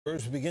We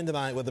begin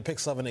tonight with the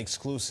Pix 11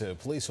 exclusive.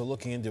 Police are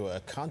looking into a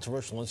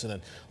controversial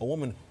incident. A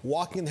woman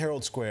walking in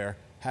Herald Square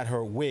had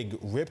her wig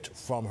ripped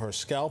from her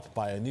scalp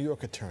by a New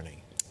York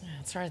attorney.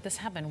 That's right. This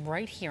happened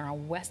right here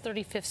on West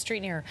 35th Street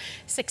near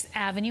 6th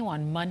Avenue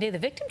on Monday. The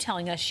victim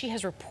telling us she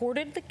has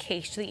reported the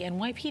case to the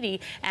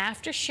NYPD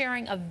after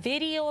sharing a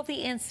video of the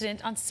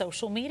incident on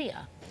social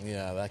media.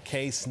 Yeah, that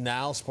case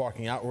now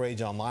sparking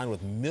outrage online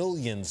with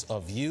millions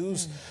of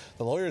views.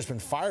 The lawyer has been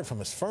fired from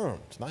his firm.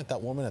 Tonight,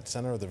 that woman at the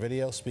center of the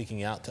video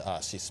speaking out to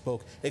us. She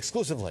spoke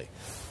exclusively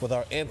with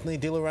our Anthony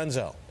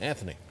DiLorenzo.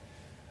 Anthony.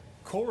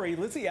 Corey,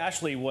 Lizzy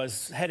Ashliegh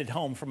was headed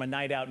home from a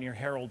night out near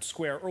Herald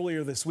Square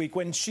earlier this week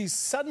when she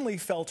suddenly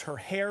felt her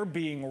hair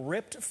being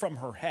ripped from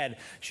her head.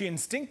 She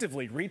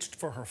instinctively reached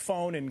for her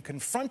phone and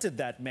confronted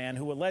that man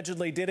who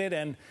allegedly did it,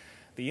 and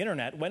the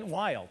internet went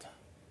wild.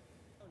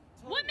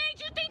 What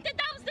made you think that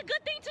that was the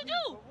good thing to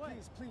do?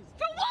 Please.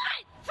 For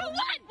what? For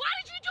what? Why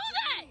did you do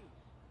that?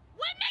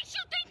 What makes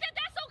you think that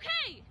that's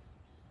okay?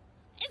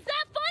 Is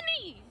that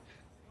funny?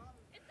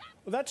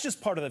 Well, that's just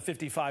part of the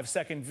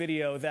 55-second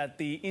video that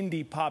the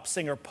indie pop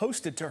singer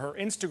posted to her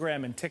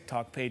Instagram and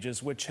TikTok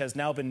pages, which has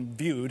now been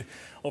viewed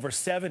over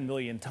 7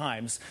 million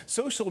times.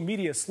 Social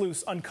media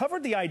sleuths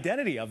uncovered the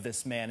identity of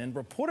this man and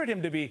reported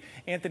him to be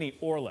Anthony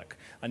Orlick,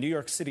 a New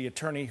York City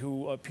attorney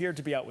who appeared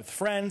to be out with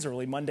friends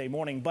early Monday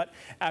morning. But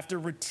after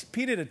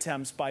repeated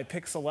attempts by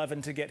Pix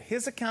 11 to get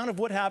his account of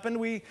what happened,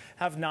 we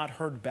have not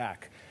heard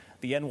back.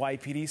 The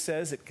NYPD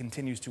says it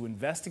continues to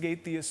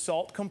investigate the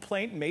assault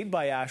complaint made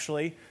by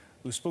Ashliegh,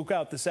 who spoke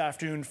out this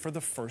afternoon for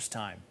the first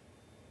time.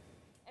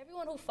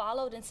 Everyone who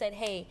followed and said,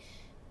 hey,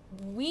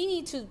 we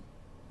need to,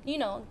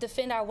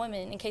 defend our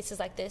women in cases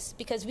like this,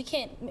 because we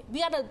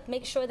got to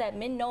make sure that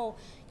men know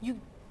you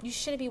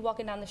shouldn't be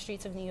walking down the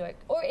streets of New York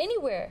or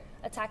anywhere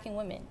attacking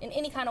women in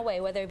any kind of way,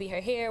 whether it be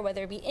her hair,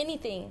 whether it be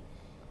anything.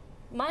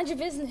 Mind your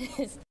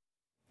business.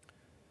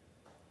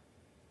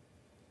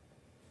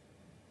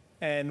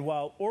 And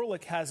while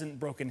Orlick hasn't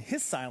broken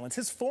his silence,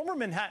 his former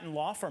Manhattan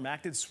law firm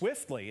acted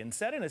swiftly and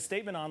said in a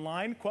statement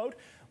online, quote,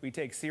 "We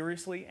take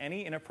seriously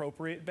any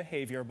inappropriate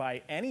behavior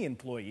by any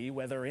employee,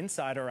 whether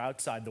inside or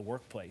outside the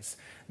workplace.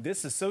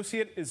 This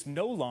associate is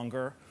no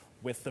longer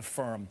with the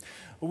firm."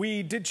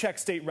 We did check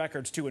state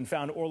records, too, and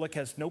found Orlick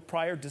has no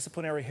prior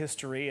disciplinary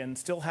history and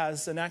still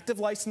has an active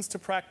license to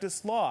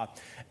practice law.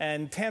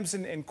 And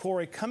Tamsin and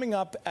Corey, coming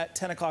up at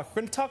 10 o'clock,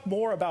 we're going to talk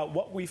more about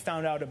what we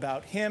found out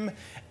about him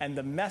and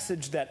the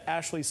message that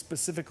Ashliegh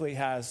specifically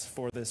has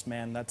for this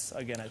man. That's,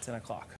 again, at 10 o'clock.